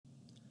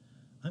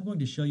I'm going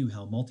to show you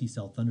how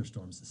multi-cell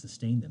thunderstorms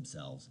sustain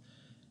themselves.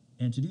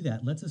 And to do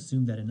that, let's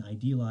assume that an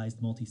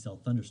idealized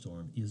multi-cell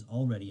thunderstorm is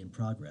already in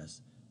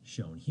progress,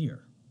 shown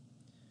here.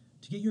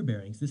 To get your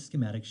bearings, this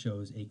schematic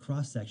shows a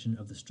cross-section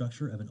of the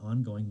structure of an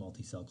ongoing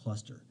multi-cell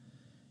cluster.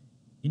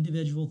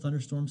 Individual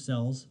thunderstorm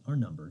cells are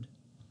numbered,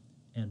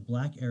 and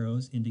black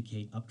arrows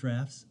indicate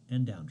updrafts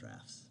and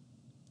downdrafts.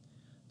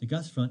 The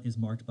gust front is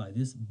marked by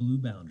this blue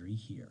boundary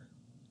here.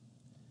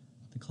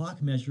 The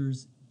clock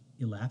measures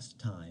elapsed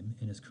time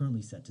and is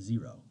currently set to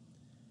 0.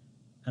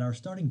 At our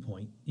starting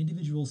point,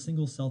 individual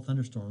single-cell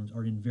thunderstorms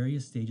are in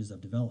various stages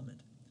of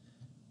development.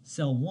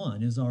 Cell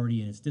 1 is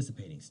already in its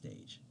dissipating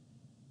stage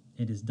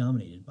and is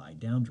dominated by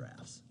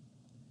downdrafts.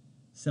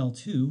 Cell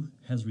 2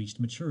 has reached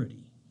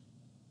maturity,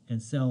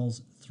 and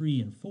cells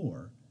 3 and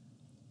 4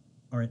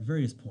 are at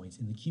various points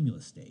in the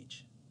cumulus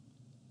stage.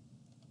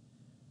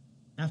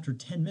 After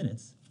 10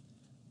 minutes,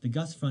 the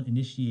gust front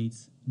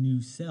initiates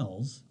new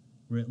cells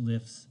where it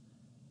lifts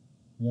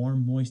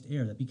warm, moist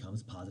air that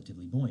becomes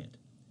positively buoyant.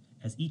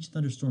 As each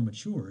thunderstorm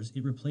matures,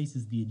 it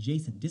replaces the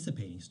adjacent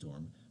dissipating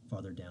storm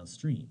farther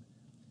downstream.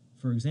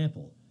 For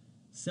example,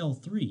 cell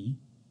 3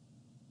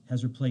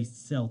 has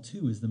replaced cell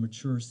 2 as the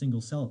mature single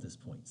cell at this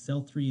point.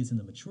 Cell 3 is in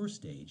the mature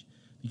stage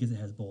because it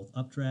has both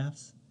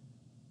updrafts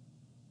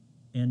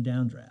and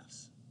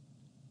downdrafts,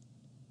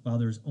 while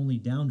there's only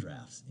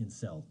downdrafts in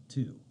cell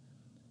 2.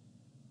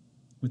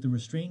 With the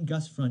restrained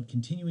gust front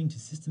continuing to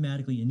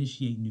systematically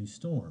initiate new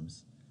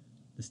storms,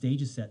 the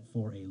stage is set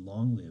for a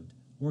long-lived,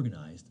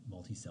 organized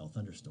multi-cell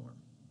thunderstorm.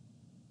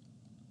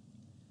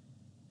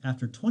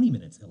 After 20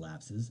 minutes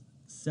elapses,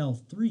 cell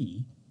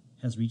 3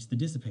 has reached the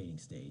dissipating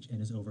stage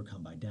and is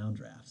overcome by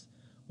downdrafts,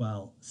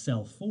 while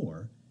cell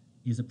 4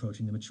 is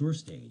approaching the mature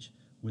stage,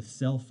 with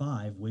cell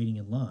 5 waiting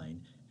in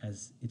line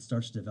as it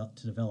starts to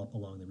develop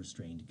along the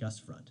restrained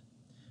gust front.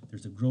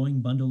 There's a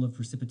growing bundle of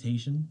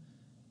precipitation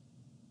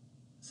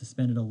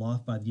suspended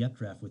aloft by the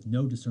updraft with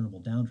no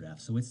discernible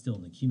downdraft, so it's still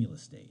in the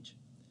cumulus stage.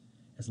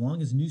 As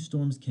long as new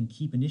storms can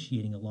keep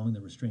initiating along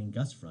the restrained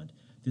gust front,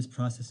 this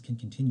process can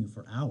continue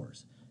for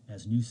hours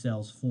as new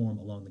cells form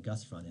along the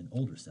gust front and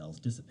older cells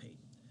dissipate.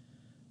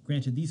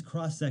 Granted, these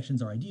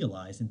cross-sections are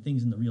idealized and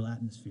things in the real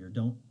atmosphere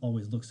don't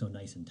always look so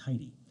nice and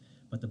tidy,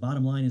 but the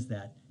bottom line is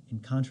that, in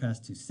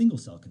contrast to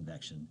single-cell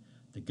convection,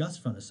 the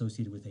gust front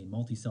associated with a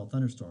multi-cell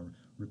thunderstorm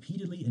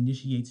repeatedly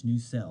initiates new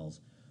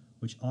cells,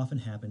 which often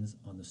happens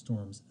on the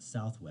storm's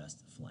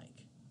southwest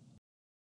flank.